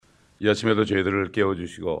이 아침에도 저희들을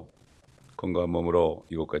깨워주시고 건강한 몸으로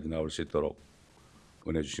이곳까지 나올 수 있도록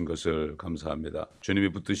은혜 주신 것을 감사합니다. 주님이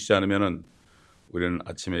붙드시지 않으면 우리는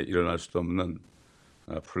아침에 일어날 수도 없는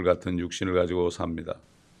풀같은 육신을 가지고 삽니다.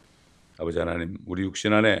 아버지 하나님, 우리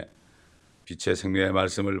육신 안에 빛의 생명의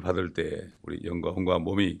말씀을 받을 때 우리 영과 혼과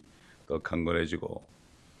몸이 더 강건해지고,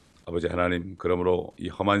 아버지 하나님, 그러므로 이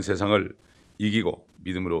험한 세상을 이기고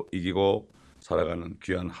믿음으로 이기고 살아가는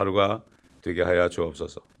귀한 하루가 되게 하여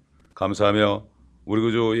주옵소서. 감사하며 우리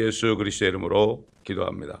구주 예수 그리스도의 이름으로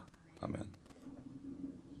기도합니다. 아멘.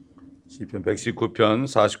 시편 119편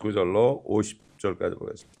 49절로 50절까지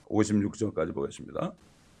보겠습니다. 56절까지 보겠습니다.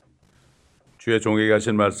 주의 종에게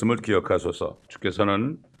하신 말씀을 기억하소서.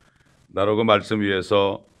 주께서는 나로 그 말씀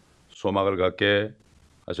위에서 소망을 갖게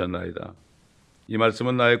하셨나이다. 이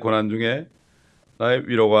말씀은 나의 고난 중에 나의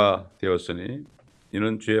위로가 되었으니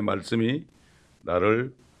이는 주의 말씀이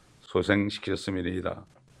나를 소생시켰음이니이다.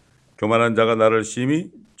 교만한 자가 나를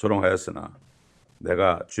심히 조롱하였으나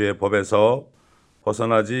내가 주의 법에서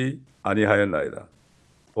벗어나지 아니하였나이다.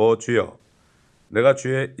 오 주여, 내가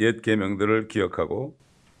주의 옛 계명들을 기억하고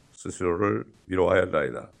스스로를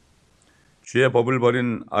위로하였나이다. 주의 법을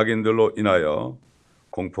버린 악인들로 인하여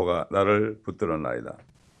공포가 나를 붙들었나이다.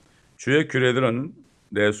 주의 규례들은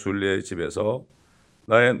내 순례의 집에서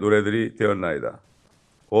나의 노래들이 되었나이다.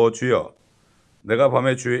 오 주여, 내가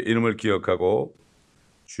밤에 주의 이름을 기억하고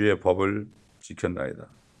주의 법을 지켰나이다.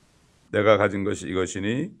 내가 가진 것이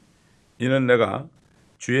이것이니 이는 내가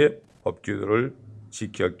주의 법규들을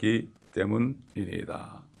지켰기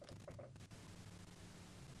때문이니이다.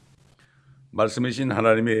 말씀이신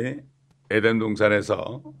하나님이 에덴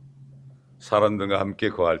동산에서 사람들과 함께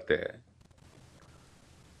거할 때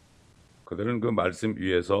그들은 그 말씀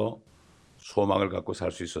위에서 소망을 갖고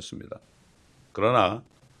살 수 있었습니다. 그러나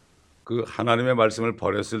그 하나님의 말씀을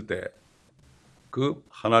버렸을 때 그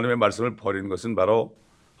하나님의 말씀을 버리는 것은 바로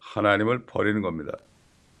하나님을 버리는 겁니다.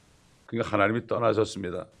 그러니까 하나님이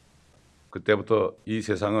떠나셨습니다. 그때부터 이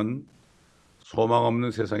세상은 소망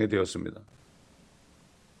없는 세상이 되었습니다.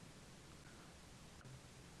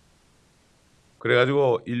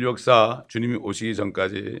 그래가지고 인류 역사 주님이 오시기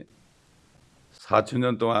전까지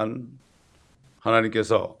 4,000년 동안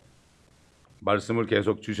하나님께서 말씀을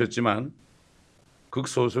계속 주셨지만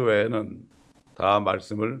극소수 외에는 다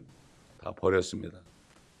말씀을 다 버렸습니다.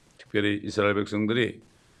 특별히 이스라엘 백성들이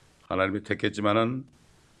하나님이 택했지만은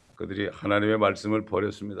그들이 하나님의 말씀을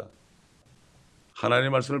버렸습니다.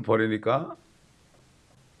 하나님의 말씀을 버리니까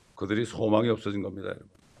그들이 소망이 없어진 겁니다, 여러분.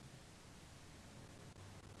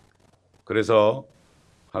 그래서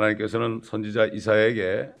하나님께서는 선지자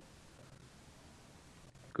이사야에게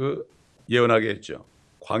그 예언하게 했죠.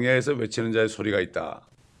 광야에서 외치는 자의 소리가 있다.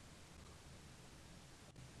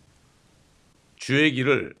 주의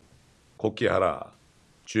길을 곧게 하라.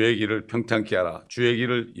 주의 길을 평탄케 하라. 주의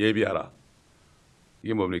길을 예비하라.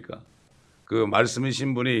 이게 뭡니까? 그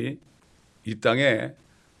말씀이신 분이 이 땅에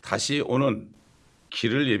다시 오는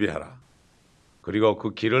길을 예비하라. 그리고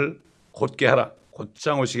그 길을 곧게 하라.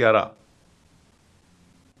 곧장 오시게 하라.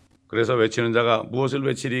 그래서 외치는 자가 무엇을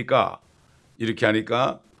외치리까? 이렇게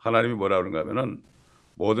하니까 하나님이 뭐라 그런가 하면은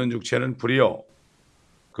모든 육체는 불이요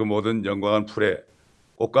그 모든 영광은 풀에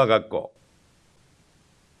꽃과 같고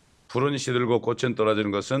풀은 시들고 꽃은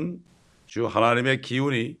떨어지는 것은 주 하나님의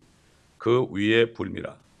기운이 그 위에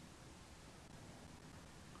불미라.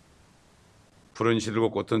 풀은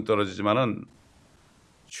시들고 꽃은 떨어지지만은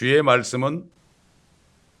주의 말씀은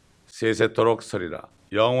세세토록 서리라.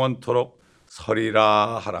 영원토록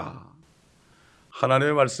서리라 하라.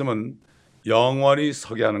 하나님의 말씀은 영원히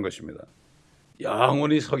서게 하는 것입니다.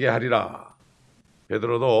 영원히 서게 하리라.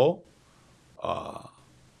 베드로도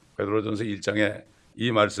베드로전서 1장에 이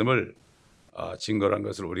말씀을 증거한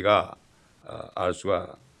것을 우리가 알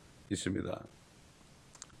수가 있습니다.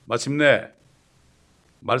 마침내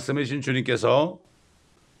말씀이신 주님께서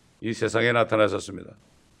이 세상에 나타나셨습니다.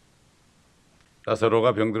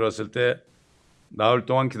 나사로가 병들었을 때 나흘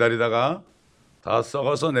동안 기다리다가 다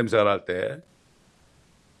썩어서 냄새가 날 때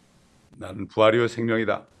나는 부활이요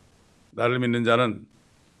생명이다. 나를 믿는 자는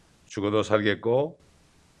죽어도 살겠고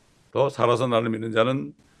또 살아서 나를 믿는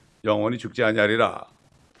자는 영원히 죽지 아니하리라.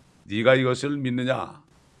 네가 이것을 믿느냐?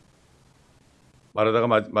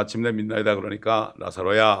 말하다가 마침내 믿나이다 그러니까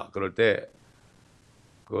나사로야, 그럴 때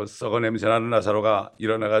그 썩어 냄새나는 나사로가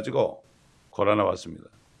일어나가지고 걸어 나왔습니다.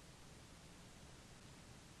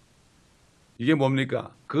 이게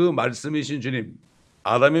뭡니까? 그 말씀이신 주님,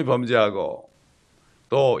 아담이 범죄하고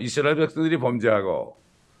또 이스라엘 백성들이 범죄하고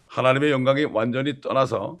하나님의 영광이 완전히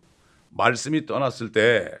떠나서 말씀이 떠났을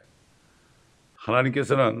때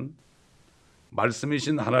하나님께서는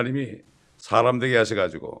말씀이신 하나님이 사람 되게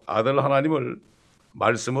하셔가지고 아들 하나님을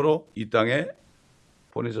말씀으로 이 땅에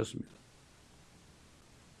보내셨습니다.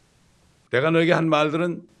 내가 너에게 한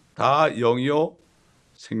말들은 다 영이요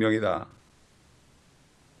생명이다.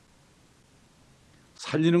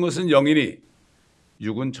 살리는 것은 영이니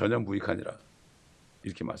육은 전혀 무익하니라.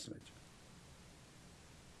 이렇게 말씀했죠.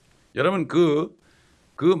 여러분 그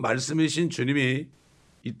말씀이신 주님이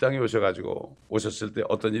이 땅에 오셨을 때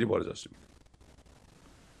어떤 일이 벌어졌습니까?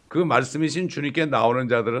 그 말씀이신 주님께 나오는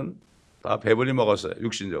자들은 다 배불리 먹었어요.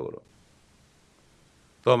 육신적으로.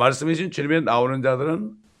 또 말씀이신 주님에 나오는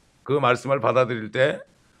자들은 그 말씀을 받아들일 때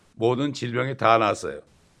모든 질병이 다 나았어요.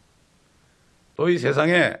 또 이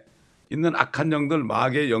세상에 있는 악한 영들,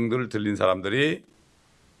 마귀의 영들을 들린 사람들이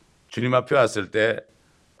주님 앞에 왔을 때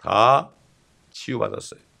다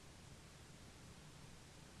치유받았어요.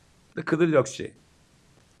 근데 그들 역시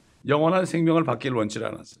영원한 생명을 받기를 원치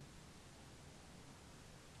않았어요.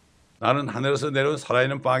 나는 하늘에서 내려온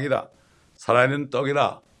살아있는 빵이다. 살아있는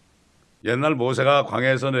떡이다. 옛날 모세가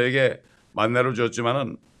광야에서 너에게 만나를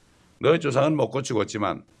주었지만은 너의 조상은 먹고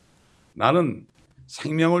죽었지만 나는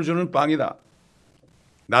생명을 주는 빵이다.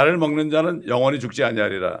 나를 먹는 자는 영원히 죽지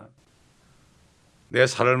아니하리라. 내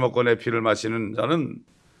살을 먹고 내 피를 마시는 자는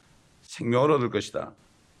생명을 얻을 것이다.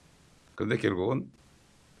 그런데 결국은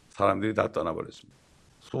사람들이 다 떠나버렸습니다.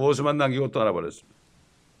 소수만 남기고 떠나버렸습니다.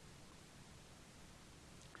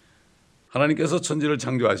 하나님께서 천지를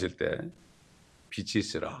창조하실 때 빛이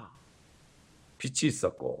있으라. 빛이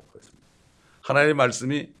있었고 그렇습니다. 하나님의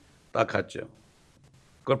말씀이 딱 같죠.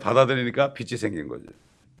 그걸 받아들이니까 빛이 생긴 거죠.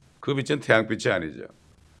 그 빛은 태양빛이 아니죠.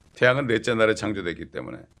 태양은 넷째 날에 창조됐기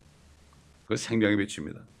때문에 그 생명의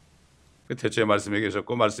빛입니다. 그 태초에 말씀이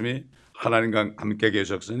계셨고 말씀이 하나님과 함께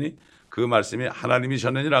계셨으니 그 말씀이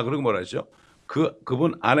하나님이셨느니라. 그러고 뭐라 했죠?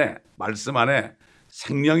 그분 안에 말씀 안에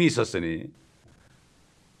생명이 있었으니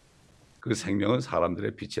그 생명은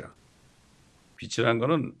사람들의 빛이라. 빛이라는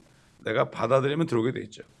거는 내가 받아들이면 들어오게 돼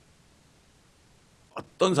있죠.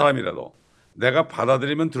 어떤 사람이라도 내가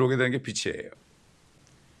받아들이면 들어오게 되는 게 빛이에요.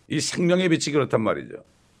 이 생명의 빛이 그렇단 말이죠.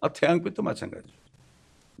 태양빛도 마찬가지죠.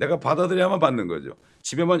 내가 받아들여야만 받는 거죠.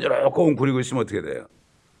 집에만 이렇게 웅크리고 있으면 어떻게 돼요?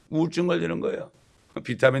 우울증 걸리는 거예요.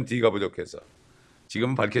 비타민 D가 부족해서.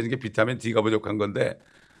 지금은 밝혀진 게 비타민 D가 부족한 건데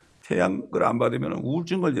태양을 안 받으면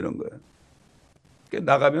우울증 걸리는 거예요.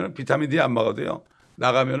 나가면 비타민 D 안 먹어도요.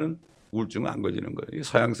 나가면 우울증은 안 걸리는 거예요.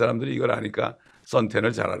 서양 사람들이 이걸 아니까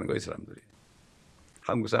선텐을 잘하는 거예요. 사람들이.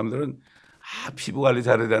 한국 사람들은 피부 관리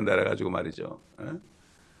잘해야 된다 그래가지고 말이죠.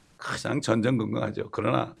 가장 전전긍긍하죠.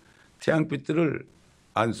 그러나 태양빛들을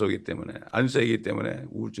안 쏘기 때문에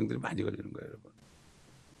우울증들이 많이 걸리는 거예요. 여러분.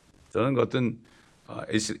 저는 어떤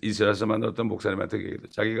이스라엘에서 만난 어떤 목사님한테 얘기해요.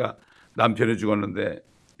 자기가 남편이 죽었는데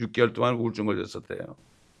 6개월 동안 우울증 걸렸었대요.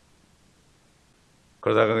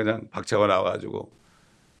 그러다가 그냥 박차고 나와가지고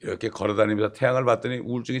이렇게 걸어다니면서 태양을 봤더니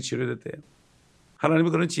우울증이 치료됐대요. 하나님이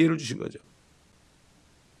그런 지혜를 주신 거죠.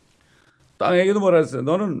 땅에게도 뭐라 했어요?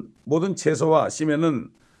 너는 모든 채소와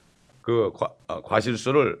씨면은 그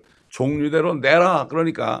과실수를 종류대로 내라.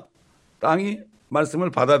 그러니까 땅이 말씀을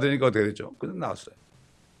받아들이니까 어떻게 됐죠? 그래서 나왔어요.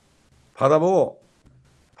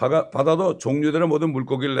 바다도 종류대로 모든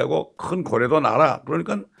물고기를 내고 큰 고래도 나라.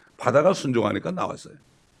 그러니까 바다가 순종하니까 나왔어요.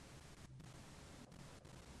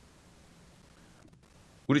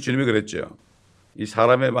 우리 주님이 그랬죠. 이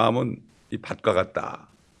사람의 마음은 이 밭과 같다.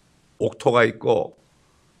 옥토가 있고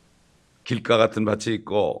길가 같은 밭이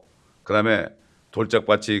있고 그다음에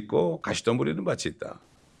돌짝밭이 있고 가시덤 부리는 밭이 있다.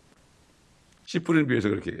 씨 뿌리는 비유에서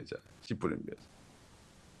그렇게 얘기했잖아요. 씨 뿌리는 비유에서.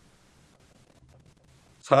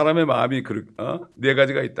 사람의 마음이 네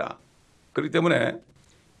가지가 있다. 그렇기 때문에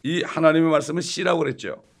이 하나님의 말씀은 씨라고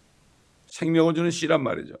그랬죠. 생명을 주는 씨란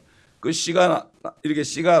말이죠. 그 씨가 이렇게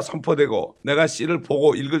씨가 선포되고 내가 씨를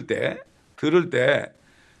보고 읽을 때 들을 때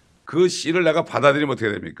그 씨를 내가 받아들이면 어떻게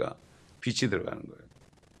됩니까? 빛이 들어가는 거예요.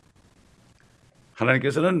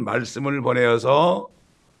 하나님께서는 말씀을 보내어서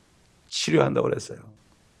치료한다고 그랬어요.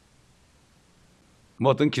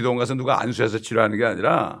 뭐 어떤 기도원 가서 누가 안수해서 치료하는 게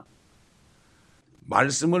아니라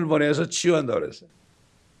말씀을 보내서 치유한다고 그랬어요.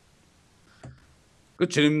 그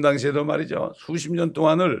주님 당시에도 말이죠. 수십 년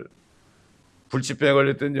동안을 불치병에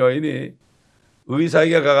걸렸던 여인이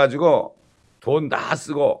의사에게 가가지고 돈 다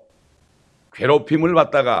쓰고 괴롭힘을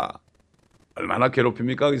받다가 얼마나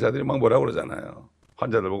괴롭힙니까? 의사들이 막 뭐라고 그러잖아요.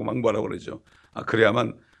 환자들 보고 막 뭐라고 그러죠.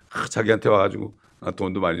 그래야만 자기한테 와가지고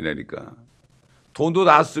돈도 많이 내니까. 돈도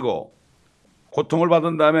다 쓰고 고통을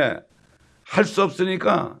받은 다음에 할 수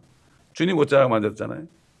없으니까 주님 옷자락 만졌잖아요.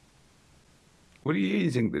 우리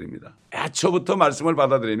인생들입니다. 애초부터 말씀을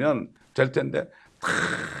받아들이면 될 텐데 다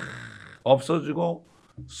없어지고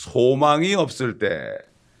소망이 없을 때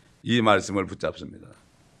이 말씀을 붙잡습니다.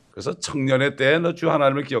 그래서 청년의 때에 너 주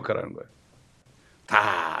하나님을 기억하라는 거예요.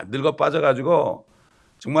 다 늙어 빠져가지고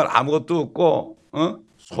정말 아무것도 없고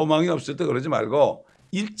소망이 없을 때 그러지 말고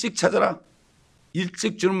일찍 찾아라.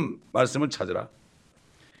 일찍 주는 말씀을 찾으라.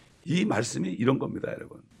 이 말씀이 이런 겁니다,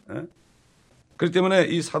 여러분. 그렇기 때문에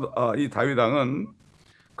이 다윗 왕은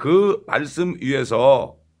그 말씀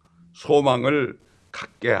위에서 소망을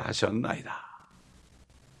갖게 하셨나이다.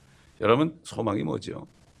 여러분, 소망이 뭐죠?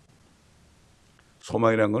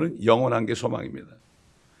 소망이라는 것은 영원한 게 소망입니다.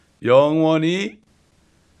 영원히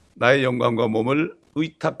나의 영광과 몸을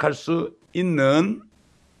의탁할 수 있는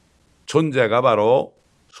존재가 바로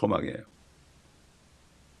소망이에요.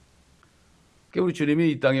 우리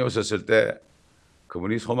주님이 이 땅에 오셨을 때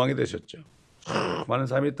그분이 소망이 되셨죠. 많은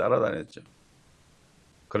사람이 따라다녔죠.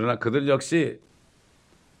 그러나 그들 역시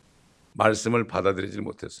말씀을 받아들이지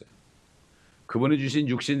못했어요. 그분이 주신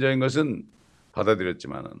육신적인 것은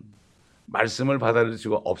받아들였지만 말씀을 받아들일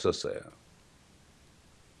수가 없었어요.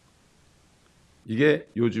 이게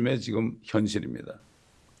요즘의 지금 현실입니다.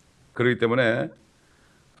 그렇기 때문에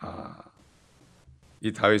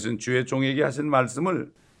이 다윗은 주의 종에게 하신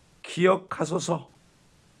말씀을 기억하소서.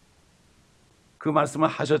 그 말씀을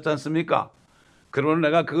하셨지 않습니까? 그러면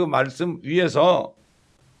내가 그 말씀 위에서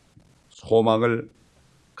소망을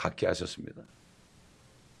갖게 하셨습니다.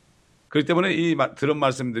 그렇기 때문에 이 들은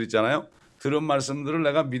말씀들 있잖아요. 들은 말씀들을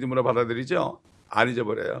내가 믿음으로 받아들이죠. 안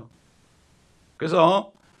잊어버려요.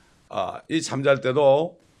 그래서 이 잠잘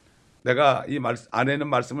때도 내가 이 안에 있는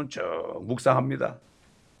말씀을 쭉 묵상합니다.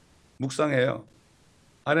 묵상해요.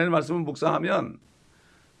 안에 있는 말씀을 묵상하면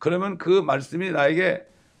그러면 그 말씀이 나에게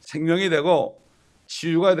생명이 되고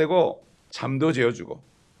치유가 되고 잠도 재워주고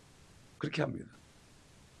그렇게 합니다.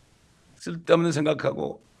 쓸데없는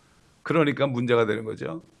생각하고 그러니까 문제가 되는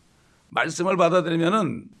거죠. 말씀을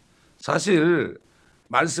받아들이면은 사실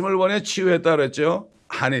말씀을 원해 치유했다 그랬죠.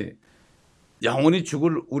 아니, 영원히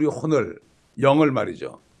죽을 우리 혼을, 영을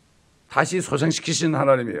말이죠. 다시 소생시키신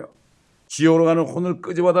하나님이에요. 지옥으로 가는 혼을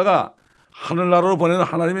끄집어다가 하늘나라로 보내는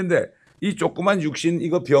하나님인데 이 조그만 육신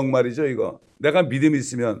이거 병 말이죠. 이거 내가 믿음이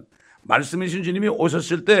있으면 말씀이신 주님이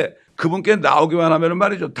오셨을 때 그분께 나오기만 하면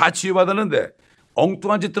말이죠. 다 치유받았는데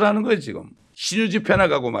엉뚱한 짓들 하는 거예요. 지금 신유집회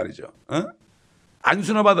나가고 말이죠.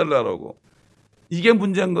 안수나 받으려고. 이게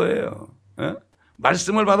문제인 거예요.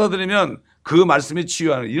 말씀을 받아들이면 그 말씀이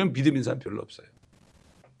치유하는 이런 믿음인 사람 별로 없어요.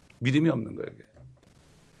 믿음이 없는 거예요. 이게.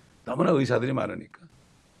 너무나 의사들이 많으니까.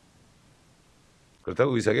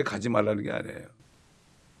 그렇다고 의사에게 가지 말라는 게 아니에요.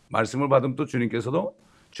 말씀을 받으면 또 주님께서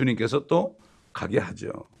또 가게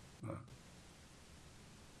하죠.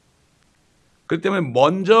 그렇기 때문에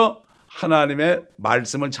먼저 하나님의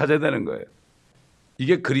말씀을 찾아야 되는 거예요.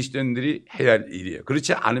 이게 그리스도인들이 해야 할 일이에요.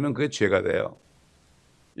 그렇지 않으면 그게 죄가 돼요.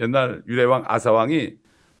 옛날 유대왕 아사왕이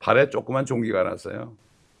발에 조그만 종기가 났어요.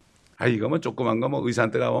 이거 뭐 조그만 거 뭐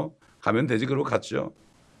의사한테 가면 되지. 그러고 갔죠.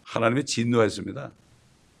 하나님이 진노했습니다.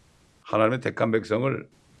 하나님의 택한 백성을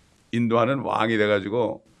인도하는 왕이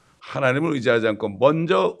돼가지고 하나님을 의지하지 않고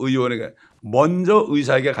먼저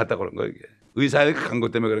의사에게 갔다 그런 거예요. 이게. 의사에게 간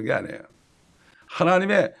것 때문에 그런 게 아니에요.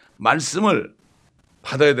 하나님의 말씀을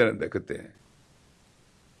받아야 되는데 그때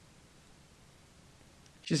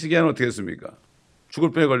히스기야는 어떻게 했습니까?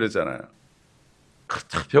 죽을 병에 걸렸잖아요.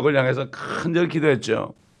 벽을 향해서 간절히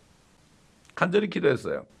기도했죠. 간절히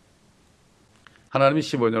기도했어요. 하나님이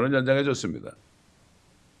 15년을 연장해 줬습니다.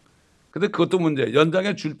 근데 그것도 문제예요.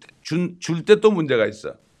 연장해 줄 때 또 문제가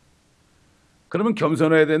있어. 그러면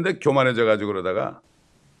겸손해야 되는데 교만해져 가지고 그러다가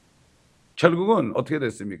결국은 어떻게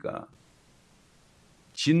됐습니까?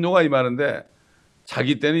 진노가 임하는데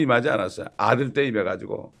자기 때는 임하지 않았어요. 아들 때 임해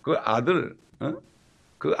가지고 그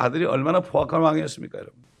아들이 얼마나 포악한 왕이었습니까,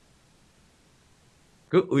 여러분?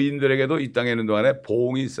 그 의인들에게도 이 땅에 있는 동안에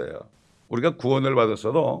보응이 있어요. 우리가 구원을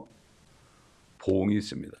받았어도 보응이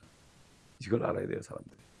있습니다. 이걸 알아야 돼요,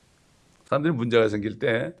 사람들이. 사람들이 문제가 생길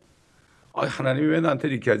때 하나님이 왜 나한테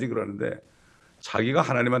이렇게 하지 그러는데 자기가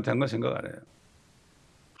하나님한테 한 건 생각 안 해요.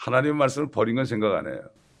 하나님의 말씀을 버린 건 생각 안 해요.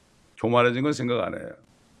 교만해진 건 생각 안 해요.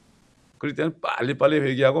 그럴 때는 빨리빨리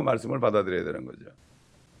회개하고 말씀을 받아들여야 되는 거죠.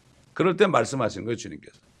 그럴 때 말씀하시는 거예요,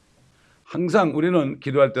 주님께서. 항상 우리는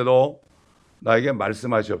기도할 때도 나에게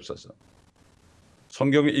말씀하시옵소서.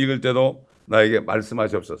 성경을 읽을 때도 나에게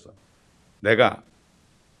말씀하시옵소서. 내가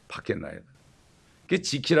받겠나이다. 그게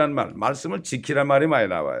지키라는 말, 말씀을 지키라는 말이 많이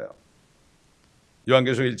나와요.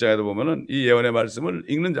 요한계시록 1장에도 보면은 이 예언의 말씀을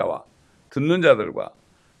읽는 자와 듣는 자들과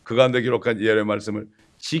그 가운데 기록한 예언의 말씀을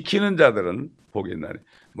지키는 자들은 복이 있나니.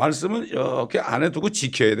 말씀은 이렇게 안에 두고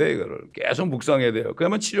지켜야 돼. 이거를 계속 묵상해야 돼요.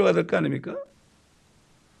 그러면 치료가 될 거 아닙니까?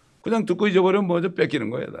 그냥 듣고 잊어버리면 뭐죠? 뺏기는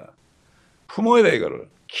거야. 다 품어야 돼. 이거를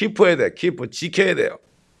키프해야 돼. 키프 지켜야 돼요.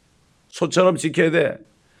 소처럼 지켜야 돼.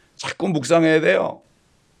 자꾸 묵상해야 돼요.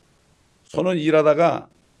 소는 일하다가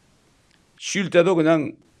쉴 때도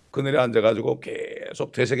그냥 그늘에 앉아가지고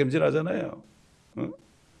계속 되새김질 하잖아요. 응?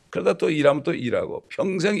 그러다 또 일하면 또 일하고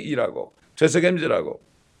평생 일하고 되새김질하고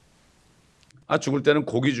죽을 때는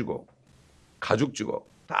고기 주고 가죽 주고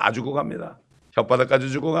다 주고 갑니다. 혓바닥까지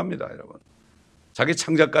주고 갑니다, 여러분. 자기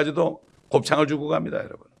창자까지도 곱창을 주고 갑니다,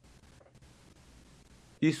 여러분.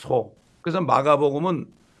 이 소. 그래서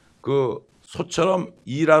마가복음은 그 소처럼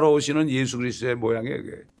일하러 오시는 예수 그리스도의 모양이에요.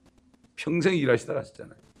 그게. 평생 일하시다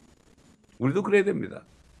가셨잖아요. 우리도 그래야 됩니다.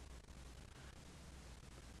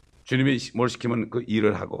 주님이 뭘 시키면 그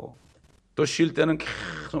일을 하고 또 쉴 때는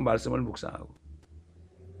계속 말씀을 묵상하고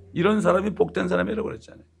이런 사람이 복된 사람이라고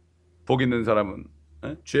그랬잖아요. 복 있는 사람은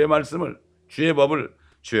주의 말씀을 주의 법을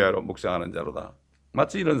주야로 묵상하는 자로다.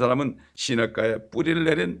 마치 이런 사람은 시냇가에 뿌리를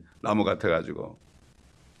내린 나무 같아가지고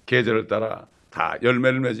계절을 따라 다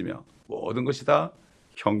열매를 맺으며 모든 것이 다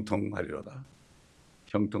형통하리로다.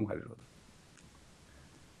 형통하리로다.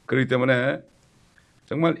 그렇기 때문에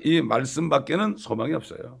정말 이 말씀밖에는 소망이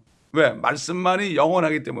없어요. 왜? 말씀만이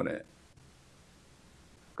영원하기 때문에.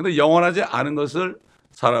 근데 영원하지 않은 것을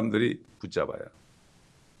사람들이 붙잡아요.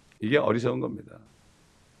 이게 어리석은 겁니다.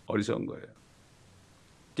 어리석은 거예요.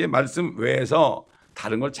 이게 말씀 외에서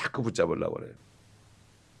다른 걸 자꾸 붙잡으려고 그래요.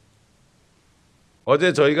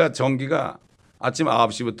 어제 저희가 전기가 아침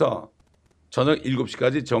 9시부터 저녁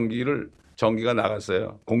 7시까지 전기가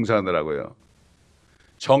나갔어요. 공사하느라고요.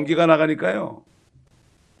 전기가 나가니까요.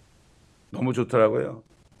 너무 좋더라고요.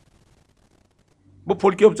 뭐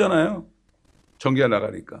볼 게 없잖아요. 전기가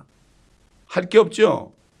나가니까. 할 게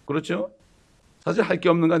없죠. 그렇죠? 사실 할 게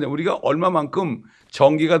없는 거 아니에요. 우리가 얼마만큼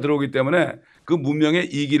전기가 들어오기 때문에 그 문명의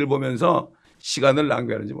이기를 보면서 시간을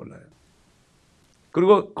낭비하는지 몰라요.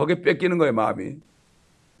 그리고 거기에 뺏기는 거예요, 마음이.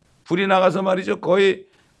 불이 나가서 말이죠. 거의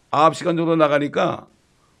 9시간 정도 나가니까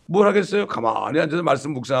뭘 하겠어요? 가만히 앉아서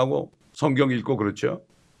말씀 묵상하고 성경 읽고 그렇죠.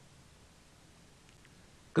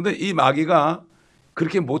 근데 이 마귀가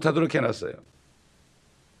그렇게 못하도록 해놨어요.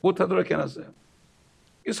 못하도록 해놨어요.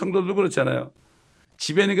 성도들도 그렇잖아요.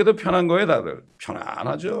 집에 있는 게 더 편한 거예요, 다들.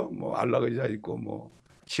 편안하죠. 뭐 안락의자 있고 뭐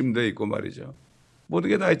침대 있고 말이죠. 모든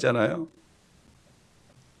게 다 있잖아요.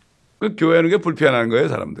 그 교회 하는 게 불편한 거예요,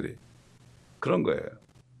 사람들이. 그런 거예요.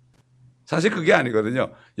 사실 그게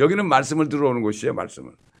아니거든요. 여기는 말씀을 들어오는 곳이에요,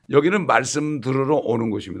 말씀을. 여기는 말씀 들으러 오는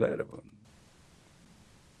곳입니다, 여러분.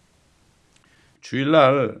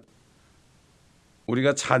 주일날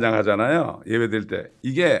우리가 찬양하잖아요. 예배 드릴 때.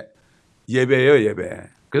 이게 예배예요, 예배.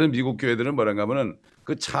 그래서 미국 교회들은 뭐란가 하면은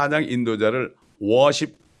그 찬양 인도자를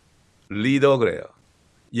워십 리더 그래요.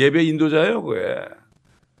 예배 인도자예요, 그게.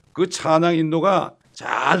 그 찬양 인도가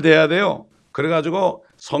잘 돼야 돼요. 그래가지고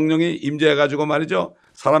성령이 임재해가지고 말이죠.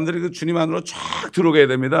 사람들이 그 주님 안으로 쫙 들어오게 해야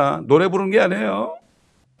됩니다. 노래 부르는 게 아니에요.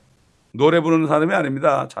 노래 부르는 사람이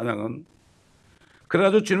아닙니다, 찬양은.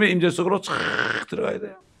 그래가지고 주님의 임재 속으로 쫙 들어가야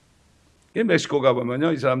돼요. 멕시코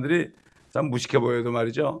가보면요. 이 사람들이 참 무식해 보여도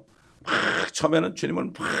말이죠. 막 처음에는 주님을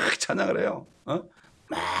막 찬양을 해요. 막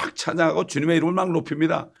찬양하고 주님의 이름을 막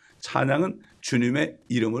높입니다. 찬양은 주님의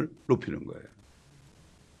이름을 높이는 거예요.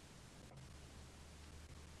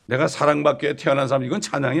 내가 사랑받기 위해 태어난 사람 이건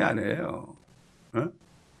찬양이 아니에요.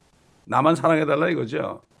 나만 사랑해달라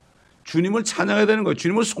이거죠. 주님을 찬양해야 되는 거예요.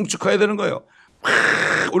 주님을 송축해야 되는 거예요. 막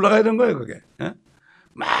올라가야 되는 거예요. 그게.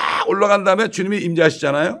 막 올라간 다음에 주님이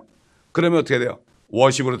임재하시잖아요. 그러면 어떻게 돼요?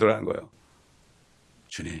 워십으로 들어가는 거예요.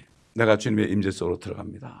 주님, 내가 주님의 임재 속으로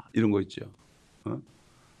들어갑니다. 이런 거 있죠.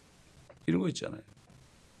 이런 거 있잖아요.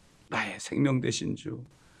 나의 생명 되신 주,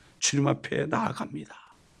 주님 앞에 나아갑니다.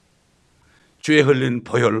 주의 흘린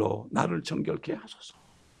보혈로 나를 정결케 하소서.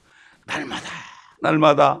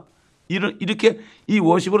 날마다 이렇게 이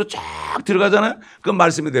워십으로 쫙 들어가잖아요. 그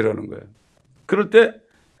말씀이 내려오는 거예요. 그럴 때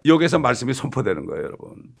여기에서 말씀이 선포되는 거예요,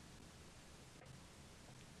 여러분.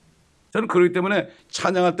 저는 그렇기 때문에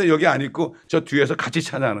찬양할 때 여기 안 있고 저 뒤에서 같이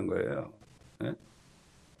찬양하는 거예요. 네?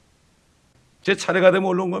 제 차례가 되면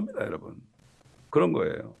올라온 겁니다, 여러분. 그런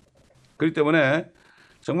거예요. 그렇기 때문에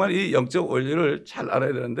정말 이 영적 원리를 잘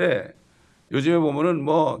알아야 되는데 요즘에 보면은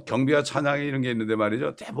뭐 경배와 찬양이 이런 게 있는데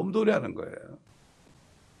말이죠. 대부분 노래하는 거예요.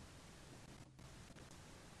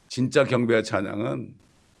 진짜 경배와 찬양은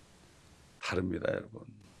다릅니다, 여러분.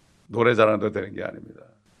 노래 잘한다고 되는 게 아닙니다.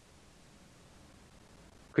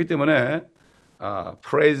 그렇기 때문에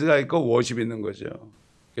프레이즈가 있고 워십이 있는 거죠.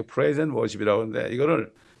 프레이즈 앤 워십이라고 하는데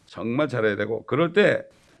이거를 정말 잘해야 되고 그럴 때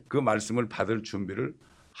그 말씀을 받을 준비를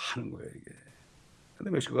하는 거예요, 이게.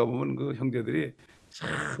 근데 멕시코 가보면 그 형제들이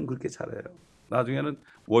참 그렇게 잘해요. 나중에는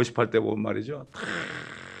워십할 때 보면 말이죠. 다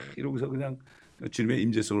이러고서 그냥 주님의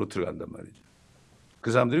임재 속으로 들어간단 말이죠.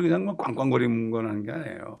 그 사람들이 그냥 막 꽝꽝거리는 건 하는 게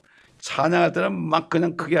아니에요. 찬양할 때는 막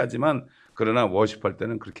그냥 크게 하지만 그러나 워십할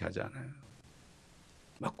때는 그렇게 하지 않아요.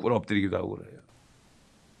 막 꿇어 엎드리기도 하고 그래요.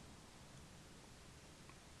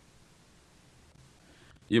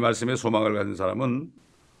 이 말씀에 소망을 가진 사람은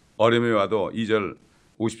어려움이 와도 2절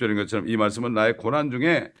 50절인 것처럼 이 말씀은 나의 고난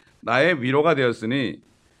중에 나의 위로가 되었으니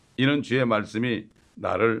이는 주의 말씀이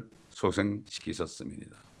나를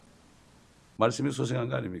소생시키셨습니다. 말씀이 소생한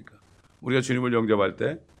거 아닙니까? 우리가 주님을 영접할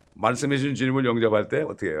때, 말씀해 주신 주님을 영접할 때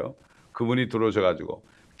어떻게 해요? 그분이 들어오셔가지고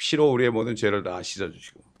피로 우리의 모든 죄를 다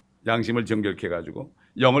씻어주시고 양심을 정결케 해가지고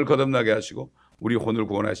영을 거듭나게 하시고 우리 혼을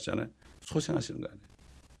구원하시잖아요. 소생하시는 거 아니에요.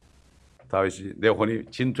 다윗이 내 혼이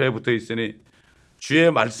진토에 붙어 있으니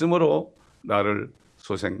주의 말씀으로 나를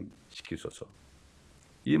소생시키소서.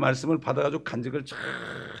 이 말씀을 받아가지고 간직을 잘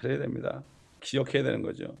해야 됩니다. 기억해야 되는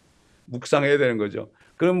거죠. 묵상해야 되는 거죠.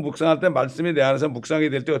 그럼 묵상할 때 말씀이 내 안에서 묵상이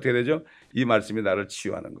될 때 어떻게 되죠? 이 말씀이 나를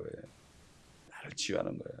치유하는 거예요. 나를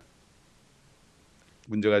치유하는 거예요.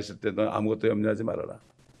 문제가 있을 때 넌 아무것도 염려하지 말아라.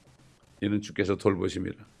 이는 주께서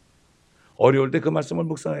돌보심이라. 어려울 때 그 말씀을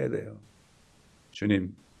묵상해야 돼요.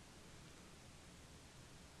 주님,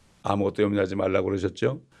 아무것도 염려하지 말라고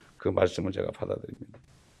그러셨죠? 그 말씀을 제가 받아들입니다.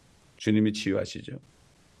 주님이 치유하시죠.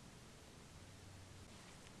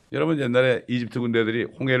 여러분 옛날에 이집트 군대들이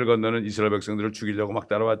홍해를 건너는 이스라엘 백성들을 죽이려고 막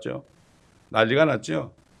따라왔죠. 난리가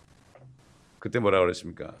났죠. 그때 뭐라고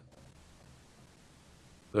그랬습니까?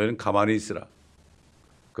 너희는 가만히 있으라.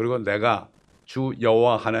 그리고 내가 주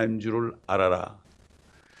여호와 하나님 줄을 알아라.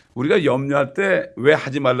 우리가 염려할 때 왜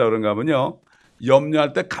하지 말라 그런가 하면요.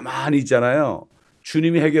 염려할 때 가만히 있잖아요.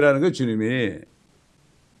 주님이 해결하는 거예요. 주님이.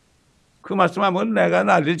 그 말씀하면 내가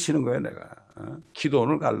난리를 치는 거예요. 내가.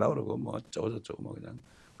 기도원을 가려고 그러고 뭐 어쩌고저쩌고 뭐 그냥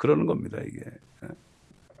그러는 겁니다. 이게.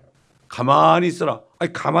 가만히 있어라.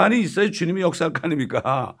 아니, 가만히 있어야 주님이 역사할 거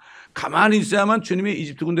아닙니까? 가만히 있어야만 주님이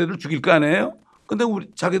이집트 군대들을 죽일 거 아니에요? 근데 우리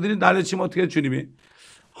자기들이 난리치면 어떻게 해요? 주님이.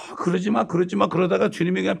 그러지 마 그러다가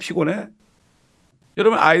주님이 그냥 피곤해.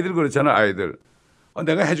 여러분 아이들 그렇잖아요. 아이들.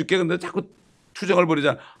 내가 해줄게. 근데 자꾸 투정을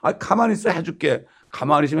벌이잖아. 가만히 있어 해줄게.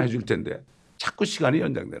 가만히 있으면 해줄 텐데. 자꾸 시간이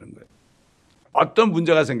연장되는 거예요. 어떤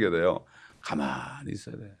문제가 생겨도요. 가만히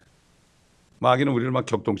있어야 돼. 마귀는 우리를 막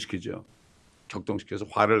격동시키죠. 격동시켜서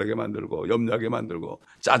화를 내게 만들고 염려하게 만들고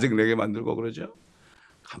짜증내게 만들고 그러죠.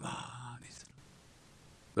 가만히 있어.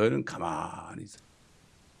 너희는 가만히 있어.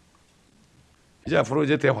 이제 앞으로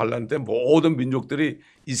이제 대환란 때 모든 민족들이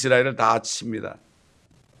이스라엘을 다 칩니다.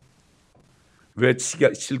 왜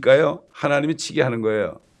칠까요? 하나님이 치게 하는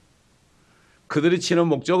거예요. 그들이 치는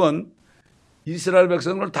목적은 이스라엘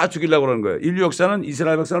백성을 다 죽이려고 그러는 거예요. 인류 역사는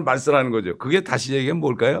이스라엘 백성을 말살하는 거죠. 그게 다시 얘기하면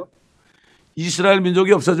뭘까요? 이스라엘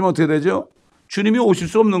민족이 없어지면 어떻게 되죠? 주님이 오실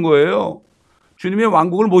수 없는 거예요. 주님의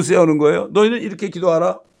왕국을 못 세우는 거예요. 너희는 이렇게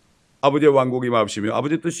기도하라. 아버지의 왕국이 임하시며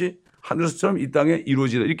아버지의 뜻이 하늘에서처럼 이 땅에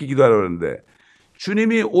이루어지라. 이렇게 기도하라 그러는데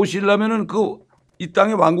주님이 오시려면은 이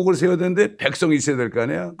땅에 왕국을 세워야 되는데 백성이 있어야 될 거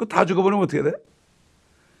아니에요. 그거 다 죽어버리면 어떻게 돼?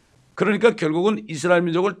 그러니까 결국은 이스라엘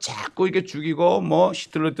민족을 자꾸 이렇게 죽이고 뭐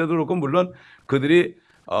히틀러 때도 그렇고 물론 그들이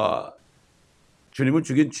주님을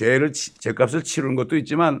죽인 죄값을 치르는 것도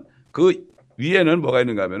있지만 그 위에는 뭐가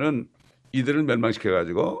있는가 하면은 이들을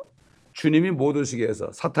멸망시켜가지고 주님이 못 오시게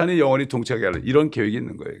해서 사탄이 영원히 통치하게 하는 이런 계획이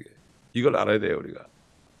있는 거예요. 이걸 알아야 돼요 우리가.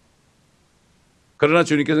 그러나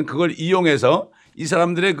주님께서는 그걸 이용해서 이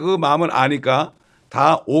사람들의 그 마음을 아니까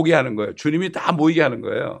다 오게 하는 거예요. 주님이 다 모이게 하는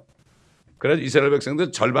거예요. 그래서 이스라엘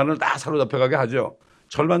백성들 절반을 다 사로잡혀가게 하죠.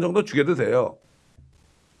 절반 정도 죽여도 돼요.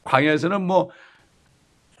 광야에서는 뭐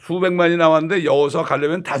수백만이 나왔는데 여호수아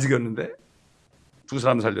가려면 다 죽였는데 두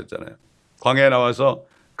사람 살렸잖아요. 광야에 나와서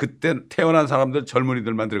그때 태어난 사람들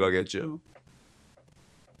젊은이들만 들어가게 했죠.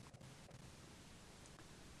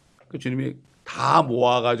 그 주님이 다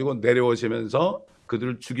모아가지고 내려오시면서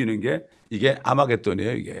그들을 죽이는 게 이게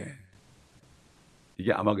아마겟돈이에요.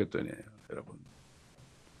 이게 아마겟돈이에요. 여러분.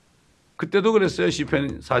 그때도 그랬어요.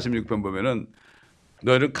 시편 46편 보면은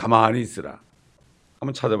너희는 가만히 있으라.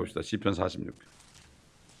 한번 찾아봅시다. 시편 46편.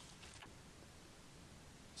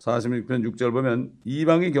 46편 6절 보면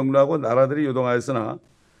이방이 경로하고 나라들이 요동하였으나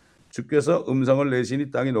주께서 음성을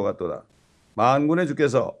내시니 땅이 녹았도다. 만군의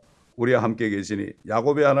주께서 우리와 함께 계시니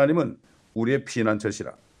야곱의 하나님은 우리의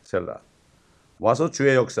피난처시라. 셀라. 와서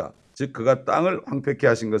주의 역사 즉 그가 땅을 황폐케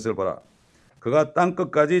하신 것을 보라. 그가 땅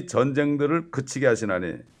끝까지 전쟁들을 그치게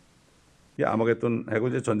하시나니 이 아마겟돈 해고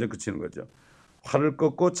이제 전쟁 그치는 거죠. 활을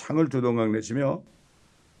꺾고 창을 두 동강 내시며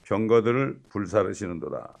병거들을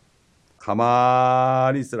불사르시는도다.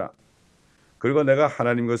 가만히 있으라. 그리고 내가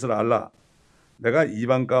하나님 것을 알라. 내가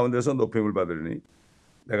이방 가운데서 높임을 받으리니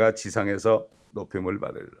내가 지상에서 높임을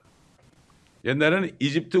받으리라. 옛날에는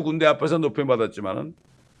이집트 군대 앞에서 높임 받았지만은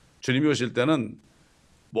주님이 오실 때는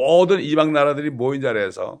모든 이방 나라들이 모인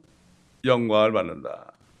자리에서 영광을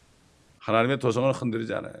받는다. 하나님의 도성을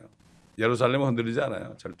흔들리지 않아요. 예루살렘은 흔들리지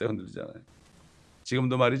않아요. 절대 흔들리지 않아요.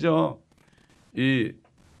 지금도 말이죠. 이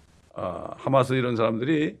하마스 이런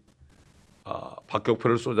사람들이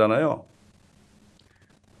박격포를 쏘잖아요.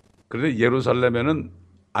 그런데 예루살렘에는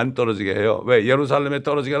안 떨어지게 해요. 왜? 예루살렘에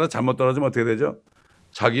떨어지게 하다 잘못 떨어지면 어떻게 되죠?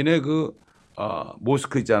 자기네 그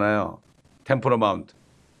모스크 있잖아요. 템플 마운트.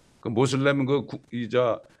 그 모슬렘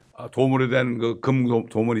도물이 된 그 금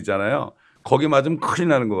도물 있잖아요. 거기 맞으면 큰일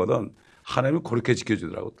나는 거거든. 하나님이 그렇게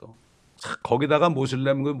지켜주더라고 또. 거기다가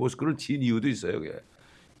모슬렘 그 모스크를 지은 이유도 있어요. 그게.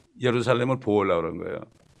 예루살렘을 보호하려고 그런 거예요.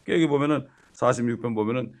 여기 보면은 46편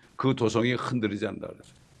보면은 그 도성이 흔들리지 않는다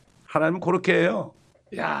그랬어요. 하나님은 그렇게 해요.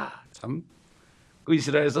 야, 참. 그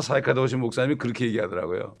이스라엘에서 사역하다 오신 목사님이 그렇게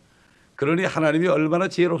얘기하더라고요. 그러니 하나님이 얼마나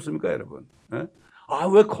지혜롭습니까, 여러분? 에?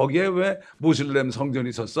 왜 거기에 왜 모슬렘 성전이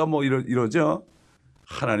있었어? 뭐 이러죠.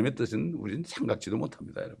 하나님의 뜻은 우리는 생각지도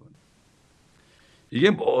못합니다, 여러분. 이게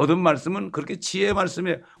모든 말씀은 그렇게 지혜의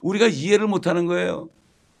말씀이에요. 우리가 이해를 못하는 거예요.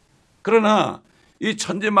 그러나 이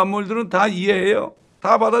천재 만물들은 다 이해해요.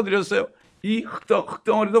 다 받아들였어요. 이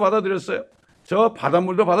흙덩어리도 받아들였어요. 저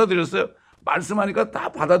바닷물도 받아들였어요. 말씀하니까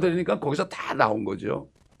다 받아들이니까 거기서 다 나온 거죠.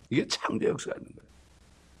 이게 창조 역사가 있는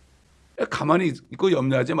거예요. 가만히 있고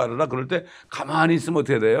염려하지 말아라. 그럴 때 가만히 있으면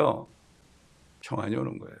어떻게 돼요? 평안이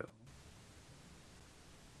오는 거예요.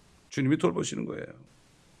 주님이 돌보시는 거예요.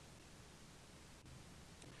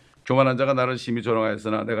 교만한 자가 나를 심히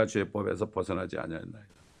조롱하였으나 내가 주의 법에서 벗어나지 아니하였나이다.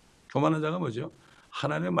 교만한 자가 뭐죠?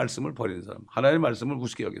 하나님의 말씀을 버리는 사람, 하나님의 말씀을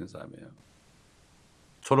우습게 여기는 사람이에요.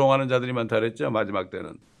 조롱하는 자들이 많다 그랬죠. 마지막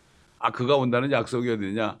때는. 그가 온다는 약속이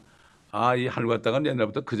어디냐? 이 하늘과 땅은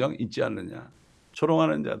옛날부터 그정 있지 않느냐?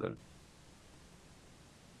 조롱하는 자들.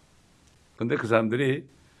 근데 그 사람들이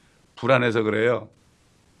불안해서 그래요.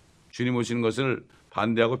 주님 오시는 것을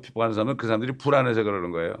반대하고 핍박하는 사람은 그 사람들이 불안해서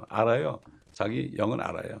그러는 거예요. 알아요. 자기 영은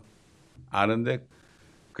알아요. 아는데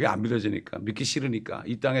그게 안 믿어지니까, 믿기 싫으니까,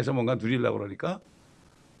 이 땅에서 뭔가 누리려고 그러니까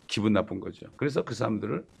기분 나쁜 거죠. 그래서 그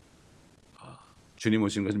사람들을 주님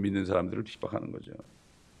오시는 것을 믿는 사람들을 핍박하는 거죠.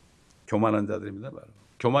 교만한 자들입니다. 바로.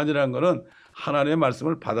 교만이라는 거는 하나님의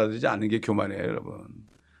말씀을 받아들이지 않는 게 교만이에요, 여러분.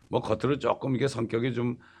 뭐 겉으로 조금 이게 성격이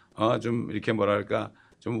좀 이렇게 뭐랄까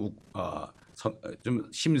좀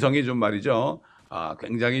심성이 좀 말이죠.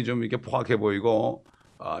 굉장히 좀 이렇게 포악해 보이고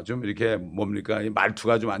좀 이렇게 뭡니까 이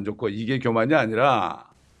말투가 좀 안 좋고 이게 교만이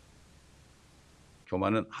아니라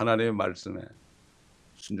교만은 하나님의 말씀에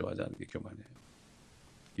순종하지 않는 게 교만이에요.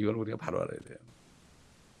 이걸 우리가 바로 알아야 돼요.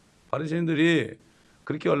 바리새인들이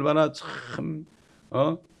그렇게 얼마나 참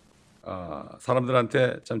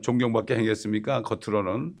사람들한테 참 존경받게 행했습니까?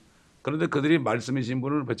 겉으로는. 그런데 그들이 말씀이신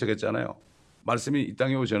분을 배척했잖아요. 말씀이 이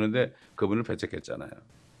땅에 오셨는데 그분을 배척했잖아요.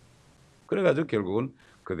 그래가지고 결국은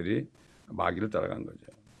그들이 마귀를 따라간 거죠.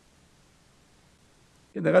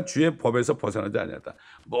 내가 주의 법에서 벗어나지 아니었다.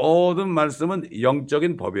 모든 말씀은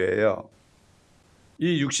영적인 법이에요.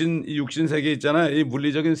 이 육신 세계 있잖아요. 이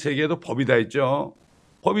물리적인 세계에도 법이 다 있죠.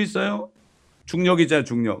 법이 있어요. 중력이 있잖아요.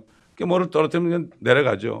 중력. 뭐를 떨어뜨리면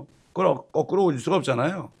내려가죠. 그걸 거꾸로 올릴 수가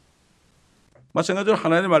없잖아요. 마찬가지로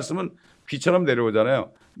하나님의 말씀은 비처럼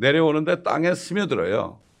내려오잖아요. 내려오는데 땅에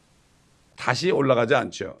스며들어요. 다시 올라가지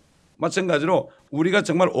않죠. 마찬가지로 우리가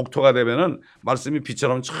정말 옥토가 되면은 말씀이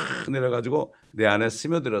비처럼 촥 내려가지고 내 안에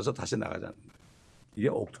스며들어서 다시 나가지 않는 거예요. 이게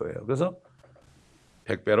옥토예요. 그래서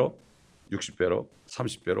 100배로, 60배로,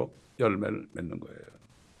 30배로 열매를 맺는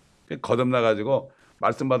거예요. 거듭나가지고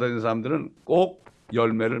말씀 받아들이는 사람들은 꼭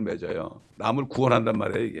열매를 맺어요. 남을 구원한단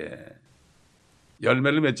말이에요, 이게.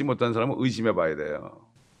 열매를 맺지 못한 사람은 의심해 봐야 돼요.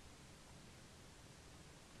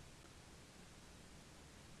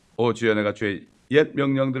 오 주여 내가 주의 옛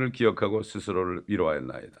명령들을 기억하고 스스로를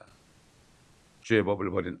위로하였나이다. 주의 법을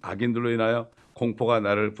버린 악인들로 인하여 공포가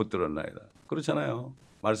나를 붙들었나이다. 그렇잖아요.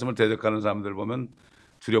 말씀을 대적하는 사람들 보면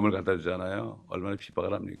두려움을 갖다 주잖아요. 얼마나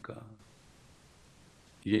핍박을 합니까?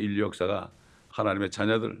 이게 인류 역사가 하나님의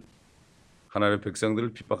자녀들, 하나님의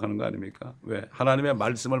백성들을 핍박하는 거 아닙니까? 왜? 하나님의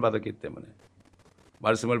말씀을 받았기 때문에.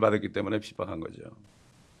 말씀을 받았기 때문에 핍박한 거죠.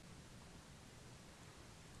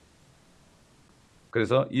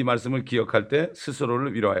 그래서 이 말씀을 기억할 때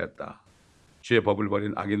스스로를 위로하였다. 주의 법을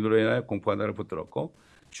버린 악인으로 인하여 공포가 나를 붙들었고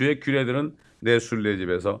주의 규례들은 내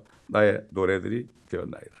순례집에서 나의 노래들이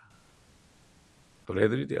되었나이다.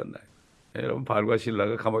 노래들이 되었나이다. 여러분 바알과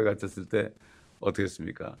실라가 감옥에 갇혔을 때 어떻게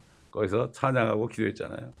했습니까? 거기서 찬양하고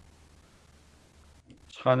기도했잖아요.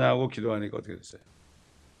 찬양하고 기도하니까 어떻게 됐어요?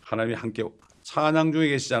 하나님이 함께 찬양 중에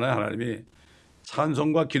계시잖아요. 하나님이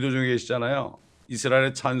찬송과 기도 중에 계시잖아요.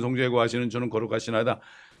 이스라엘의 찬송주에 거하시는 주는 거룩하시나이다.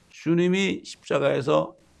 주님이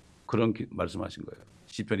십자가에서 그런 말씀하신 거예요.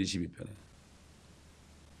 시편 22편에.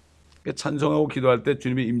 그러니까 찬송하고 기도할 때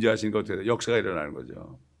주님이 임재하시는 거 어떻게 돼요? 역사가 일어나는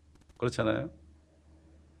거죠. 그렇잖아요.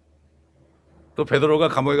 또 베드로가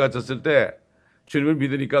감옥에 갇혔을 때 주님을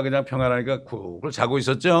믿으니까 그냥 평안하니까 쿡을 자고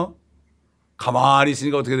있었죠. 가만히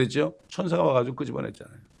있으니까 어떻게 됐죠? 천사가 와가지고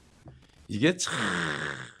끄집어냈잖아요. 이게 참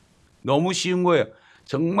너무 쉬운 거예요.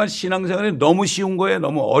 정말 신앙생활이 너무 쉬운 거예요.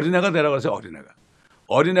 너무 어린애가 되라고 해서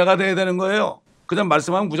어린애가 돼야 되는 거예요. 그냥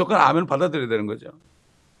말씀하면 무조건 아멘 받아들여야 되는 거죠.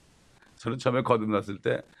 저는 처음에 거듭났을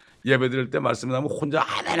때 예배 드릴 때 말씀 나면 혼자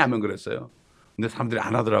아멘 하면 그랬어요. 근데 사람들이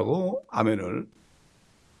안 하더라고 아멘을.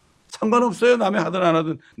 상관없어요. 남이 하든 안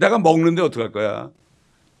하든. 내가 먹는데 어떡할 거야.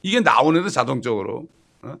 이게 나오는데 자동적으로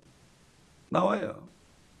나와요.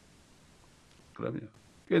 그럼요.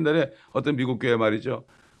 옛날에 어떤 미국 교회 말이죠.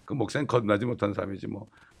 그 목사님 거듭나지 못한 사람이지 뭐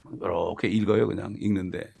이렇게 읽어요. 그냥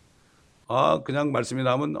읽는데 그냥 말씀이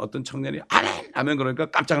나오면 어떤 청년이 아멘 아멘 그러니까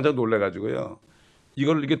깜짝깜짝 놀래가지고요.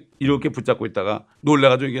 이걸 이렇게 붙잡고 있다가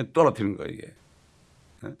놀래가지고 이게 떨어뜨리는 거예요. 이게.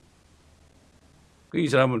 이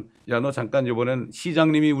사람은 야 너 잠깐 이번엔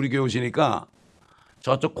시장님이 우리 교회 오시니까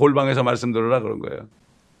저쪽 골방에서 말씀 들으라 그런 거예요.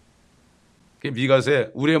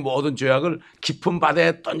 미가서에 우리의 모든 죄악을 깊은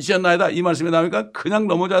바다에 던지셨나이다 이 말씀이 나오니까 그냥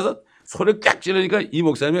넘어져서 소리를 깍 지르니까 이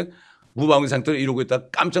목사님이 무방비 상태로 이러고 있다가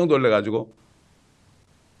깜짝 놀래가지고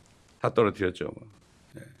다 떨어뜨렸죠.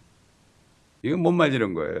 네. 이건 못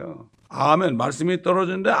말리는 거예요. 아멘 말씀이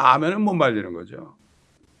떨어지는데 아멘은 못 말리는 거죠.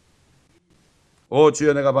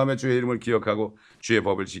 주여 내가 밤에 주의 이름을 기억하고 주의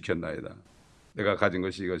법을 지켰나이다. 내가 가진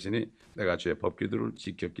것이 이것이니 내가 주의 법규들을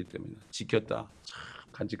지켰기 때문이다. 지켰다. 참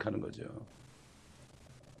간직하는 거죠.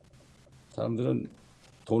 사람들은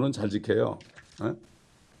돈은 잘 지켜요.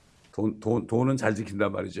 돈은 잘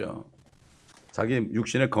지킨단 말이죠. 자기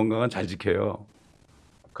육신의 건강은 잘 지켜요.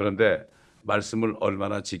 그런데 말씀을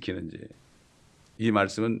얼마나 지키는지 이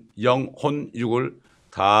말씀은 영, 혼, 육을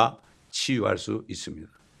다 치유할 수 있습니다.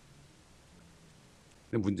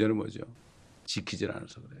 근데 문제는 뭐죠? 지키질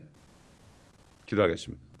않아서 그래요.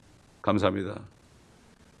 기도하겠습니다. 감사합니다.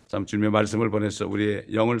 참 주님의 말씀을 보내서 우리의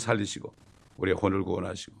영을 살리시고 우리의 혼을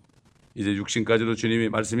구원하시고 이제 육신까지도 주님이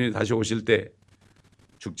말씀이 다시 오실 때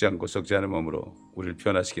죽지 않고 썩지 않은 몸으로 우리를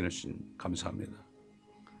변화시키는 신 감사합니다.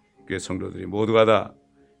 교회 성도들이 모두가 다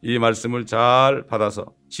이 말씀을 잘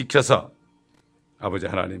받아서 지켜서 아버지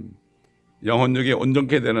하나님 영혼육이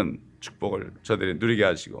온전케 되는 축복을 저들이 누리게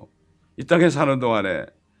하시고 이 땅에 사는 동안에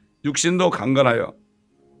육신도 강건하여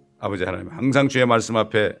아버지 하나님 항상 주의 말씀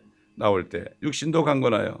앞에 나올 때 육신도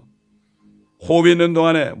강건하여 호흡이 있는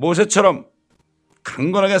동안에 모세처럼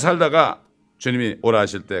강건하게 살다가 주님이 오라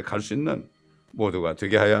하실 때 갈 수 있는 모두가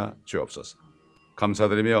되게 하여 주옵소서.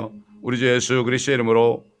 감사드리며 우리 주 예수 그리스도의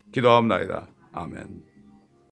이름으로 기도하옵나이다. 아멘.